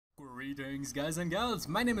Greetings guys and gals,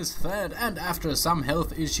 my name is Thad, and after some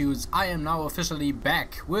health issues I am now officially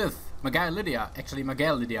back with Miguel Lydia,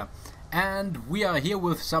 and we are here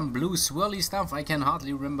with some blue swirly stuff. I can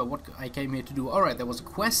hardly remember what I came here to do. Alright, there was a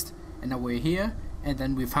quest and now we're here, and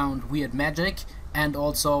then we found weird magic and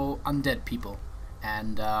also undead people,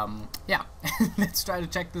 and yeah, let's try to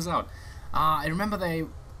check this out. I remember they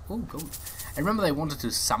wanted to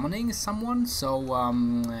summoning someone, so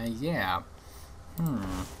yeah.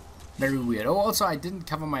 Very weird. Oh, also I didn't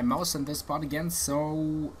cover my mouse in this spot again,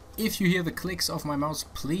 so if you hear the clicks of my mouse,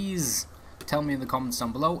 please tell me in the comments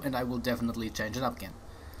down below and I will definitely change it up again.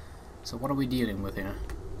 So what are we dealing with here?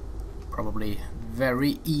 Probably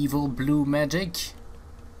very evil blue magic.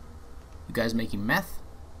 You guys making meth?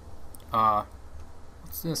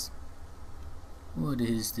 What's this? What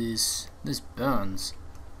is this? This burns.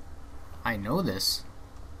 I know this.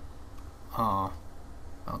 Oh,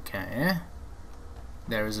 okay.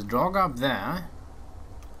 There is a dog up there,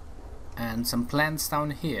 and some plants down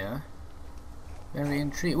here. Very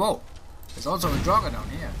intriguing. Whoa! There's also a Draugr down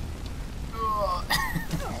here.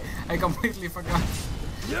 I completely forgot.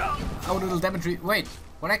 Oh, little damage. Wait,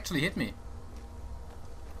 what actually hit me?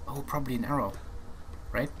 Oh, probably an arrow,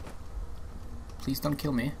 right? Please don't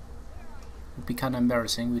kill me. It would be kind of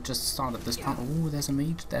embarrassing. We just started this part. Oh, there's a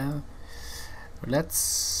mage there.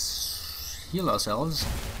 Let's heal ourselves.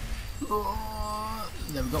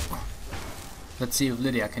 There we go. Let's see if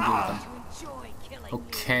Lydia can deal with them.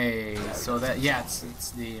 Okay, so that, yeah,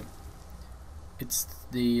 it's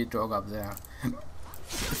the dog up there.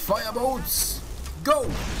 Fireboats, go!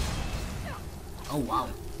 Oh wow,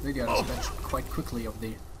 Lydia dispatched quite quickly of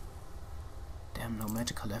the. Damn, no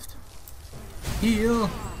magicka left. Heal.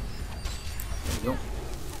 There we go.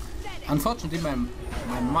 Unfortunately, my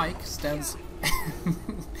mic stands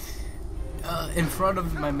in front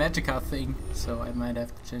of my magicka thing, so I might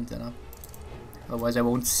have to change that up. Otherwise I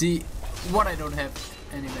won't see what I don't have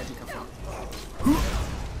any magicka for.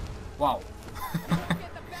 Wow.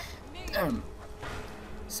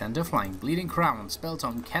 Center flying, bleeding crown, spell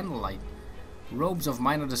tome, candlelight, robes of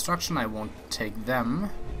minor destruction. I won't take them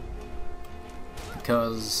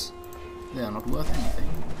because they are not worth anything.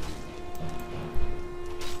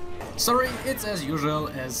 Sorry, it's as usual.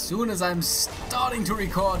 As soon as I'm starting to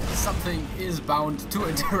record, something is bound to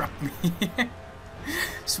interrupt me.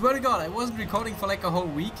 Swear to God, I wasn't recording for like a whole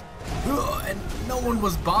week, and no one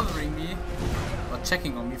was bothering me, or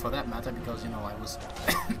checking on me for that matter, because, you know, I was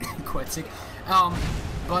quite sick.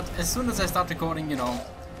 But as soon as I start recording, you know,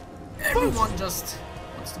 everyone just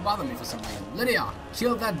wants to bother me for some reason. Lydia,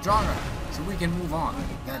 kill that Draugr so we can move on.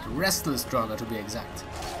 That restless Draugr, to be exact.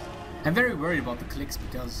 I'm very worried about the clicks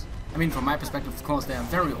because, I mean, from my perspective, of course, they are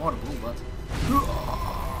very audible, but...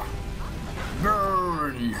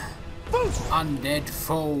 Burn! Undead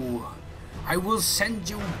foe! I will send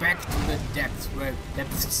you back to the depths where...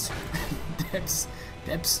 Depths?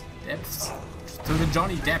 To the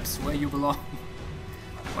Johnny Depths where you belong.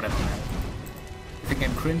 Whatever, man. You think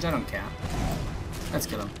I'm cringe? I don't care. Let's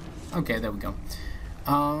kill him. Okay, there we go.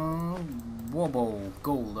 Wobble,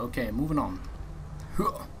 gold. Okay, moving on.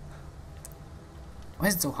 Why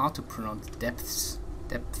is it so hard to pronounce depths?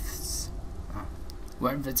 Depths. Oh.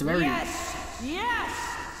 Well, it's very... Yes!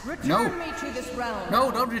 Return me to this realm! No,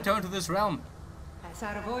 don't return to this realm! As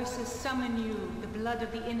our voices summon you, the blood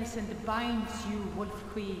of the innocent binds you, Wolf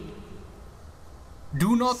Queen.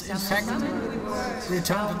 Do not, in fact,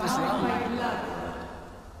 return to this realm.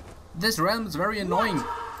 This realm is very annoying.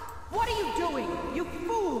 What are you doing, you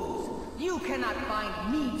fools? You cannot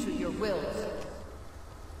bind me to your wills.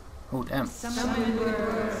 Oh, damn. Summon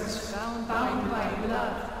words bound by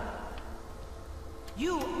blood.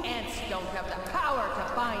 You ants don't have the power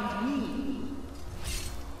to bind me.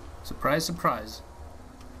 Surprise, surprise.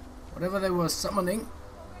 Whatever they were summoning,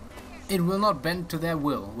 it will not bend to their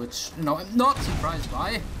will, which, you know, I'm not surprised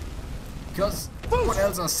by. Because what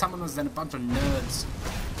else are summoners than a bunch of nerds?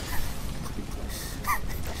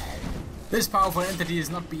 This powerful entity is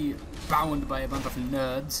not be bound by a bunch of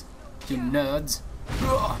nerds. You nerds.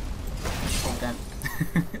 Oh damn.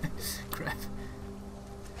 Crap.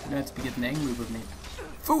 Nerds be getting angry with me.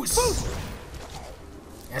 Foos!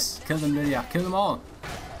 Yes, kill them, Lydia. Kill them all.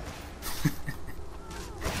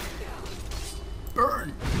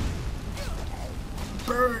 Burn!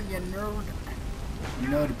 Burn, you nerd.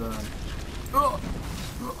 Nerd burn.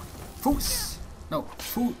 Foos! No,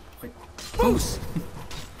 food. Wait. Foos!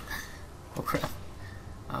 Oh crap.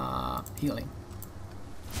 Healing.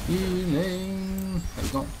 Healing. There we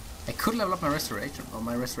go. I could level up my restoration, or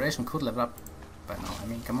my restoration could level up by now. I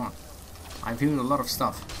mean, come on. I've healed a lot of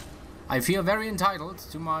stuff. I feel very entitled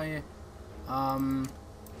to my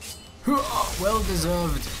Well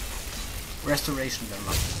deserved restoration then.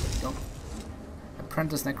 Go.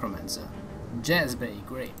 Apprentice Necromancer. Jazzbay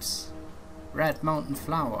grapes. Red mountain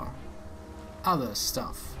flower. Other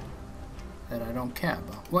stuff that I don't care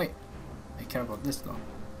about. Wait, I care about this though.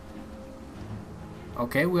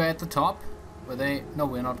 Okay, we're at the top. Were they? No,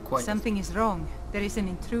 we're not quite. Something is wrong. There is an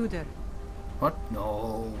intruder. What?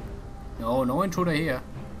 No. No, no intruder here.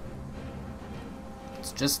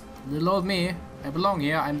 It's just little old me. I belong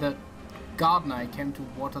here. I'm the gardener. I came to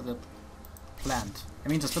water the plant. I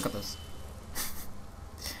mean, just look at this.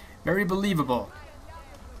 Very believable.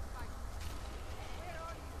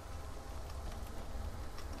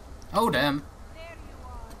 Oh, damn.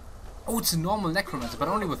 Oh, it's a normal necromancer, but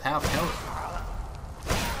only with half health.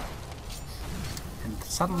 And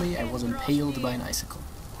suddenly I was impaled by an icicle.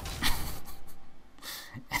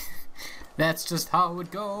 That's just how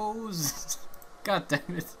it goes. God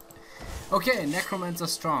damn it. Okay, necromancer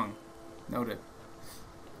strong. Noted.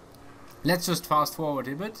 Let's just fast forward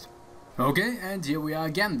a bit. Okay, and here we are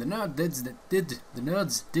again. The nerds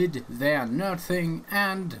did their nerd thing,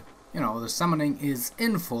 and you know, the summoning is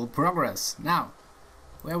in full progress. Now,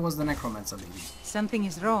 where was the necromancer lady? Something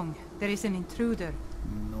is wrong. There is an intruder.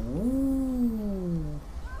 No.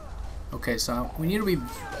 Okay, so we need to be...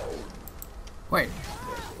 Wait,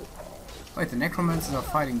 the necromancers are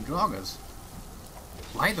fighting Draugrs.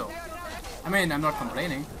 Why though? I mean, I'm not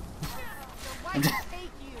complaining.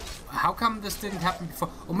 How come this didn't happen before?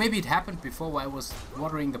 Or maybe it happened before while I was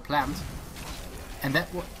watering the plant. And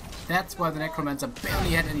that's why the necromancer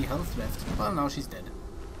barely had any health left. Well, now she's dead.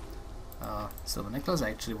 Silver necklace. I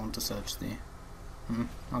actually want to search the...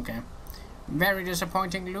 okay. Very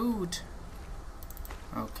disappointing loot.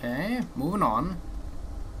 Okay, moving on.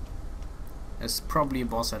 There's probably a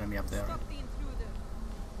boss enemy up there.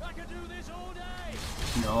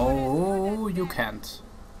 No, you can't.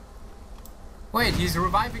 Wait, he's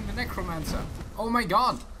reviving the necromancer. Oh my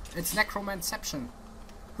god, it's necromanception.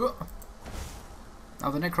 Now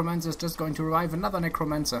the necromancer is just going to revive another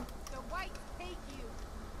necromancer.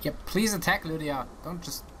 Yep, please attack, Lydia. Don't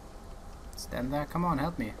just stand there. Come on,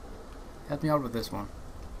 help me. Help me out with this one.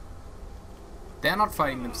 They're not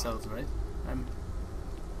fighting themselves, right? I'm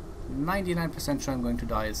 99% sure I'm going to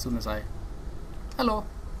die as soon as I... Hello?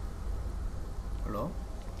 Hello?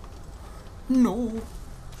 No!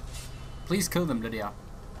 Please kill them, Lydia.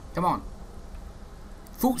 Come on.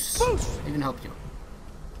 Foos! I even help you.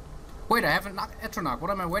 Wait, I have an Atronach. What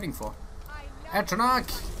am I waiting for? Atronach!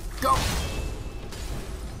 Go!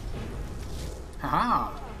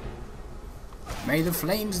 Haha! May the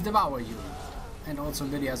flames devour you. And also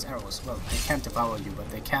Lydia's arrows. Well, they can't devour you, but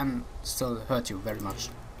they can still hurt you very much.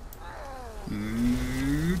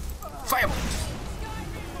 Firebolt!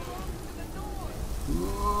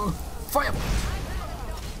 Firebolt!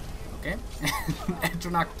 Okay.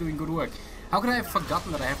 Atronach doing good work. How could I have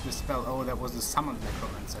forgotten that I have this spell? Oh, that was the summoned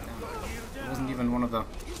necromancer. It wasn't even one of the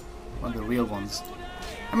real ones.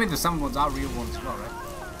 I mean, the summoned ones are real ones as well, right?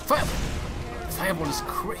 Firebolt! Firebolt is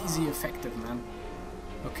crazy effective, man.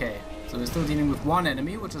 Okay, so we're still dealing with one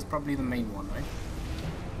enemy, which is probably the main one, right?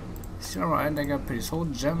 Sure, and I got pretty soul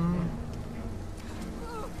gem.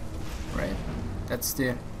 Right? That's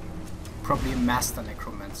the probably a master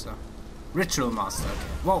necromancer. Ritual master. Okay.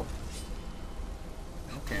 Whoa!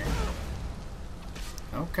 Okay.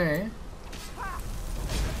 Okay.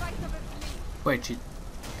 Wait, she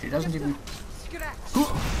doesn't even...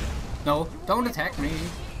 No, don't attack me!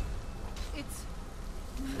 It's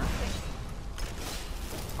nothing.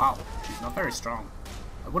 Wow, she's not very strong.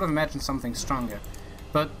 I would have imagined something stronger.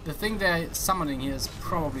 But the thing they're summoning here is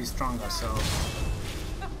probably stronger, so...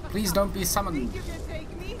 Please don't be summoned. You can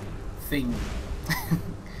take me? Thing.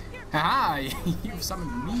 Haha, you've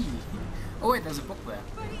summoned me. Oh wait, there's a book there.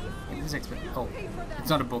 It is oh, it's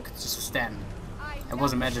not a book, it's just a stand. I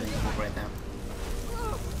was imagining a book right now.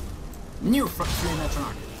 New Flame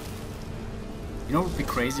Atronach. You know what would be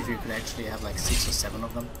crazy if you could actually have like 6 or 7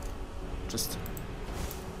 of them? Just...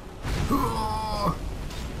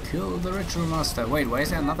 Kill the Ritual Master. Wait, why is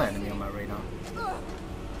there another enemy on my radar?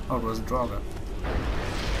 Oh, it was a Draugr.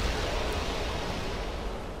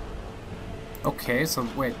 Okay, so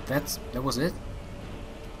wait, that was it?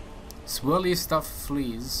 Swirly stuff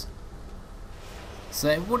flees. So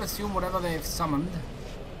I would assume whatever they've summoned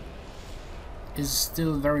is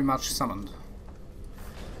still very much summoned.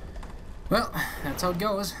 Well, that's how it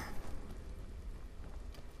goes.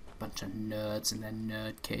 Bunch of nerds in that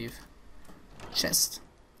nerd cave. Chest.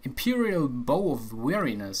 Imperial Bow of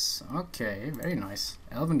Weariness. Okay, very nice.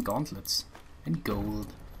 Elven gauntlets. And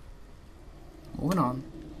gold. Moving on.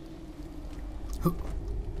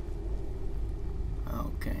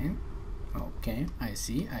 Okay. Okay, I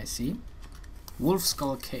see, I see. Wolf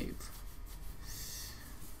Skull Cave.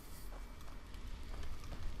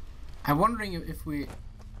 I'm wondering if we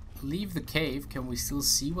leave the cave, can we still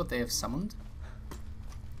see what they have summoned?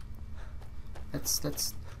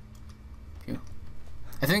 Let's. Phew.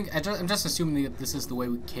 I'm just assuming that this is the way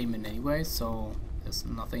we came in anyway, so there's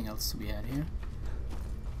nothing else to be had here.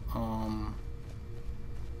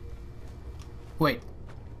 Wait.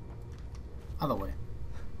 Other way.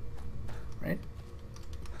 Right?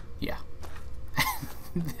 Yeah.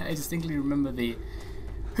 I distinctly remember the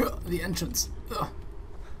entrance. Ugh.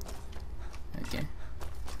 Okay.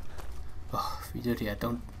 Oh, if we did here,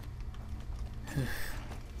 don't. You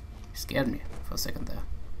scared me for a second there.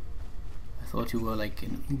 I thought you were like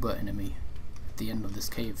an uber enemy at the end of this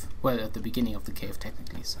cave. Well, at the beginning of the cave,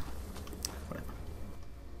 technically, so. Whatever.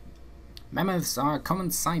 Mammoths are a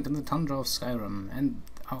common sight in the tundra of Skyrim and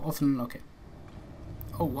are often. Okay.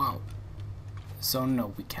 Oh, wow. So,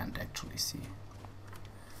 no, we can't actually see.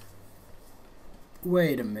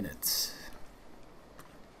 Wait a minute.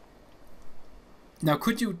 Now,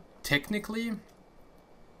 could you technically,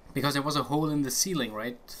 because there was a hole in the ceiling,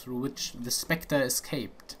 right, through which the spectre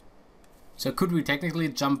escaped. So could we technically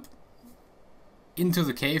jump into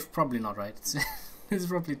the cave? Probably not, right? It's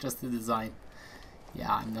probably just the design.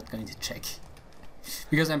 Yeah, I'm not going to check.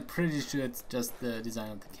 Because I'm pretty sure it's just the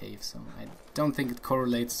design of the cave, so I don't think it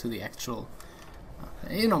correlates to the actual...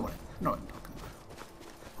 you know what? No, I'm talking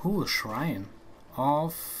about. Ooh, a shrine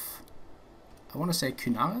of... I want to say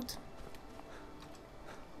Kunaret?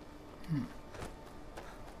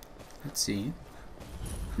 Let's see.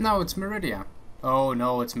 No, it's Meridia. Oh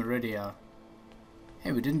no, it's Meridia.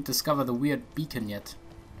 Hey, we didn't discover the weird beacon yet.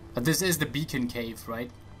 But this is the beacon cave, right?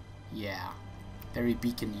 Yeah. Very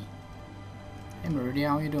beacony. Hey Meridia,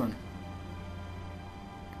 how you doing?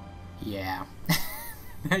 Yeah.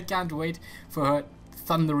 I can't wait for her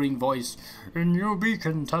thundering voice. A new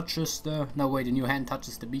beacon touches the... No, wait, a new hand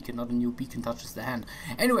touches the beacon, not a new beacon touches the hand.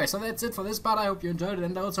 Anyway, so that's it for this part. I hope you enjoyed it,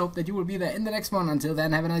 and I also hope that you will be there in the next one. Until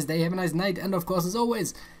then, have a nice day, have a nice night, and of course, as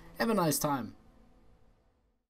always, have a nice time.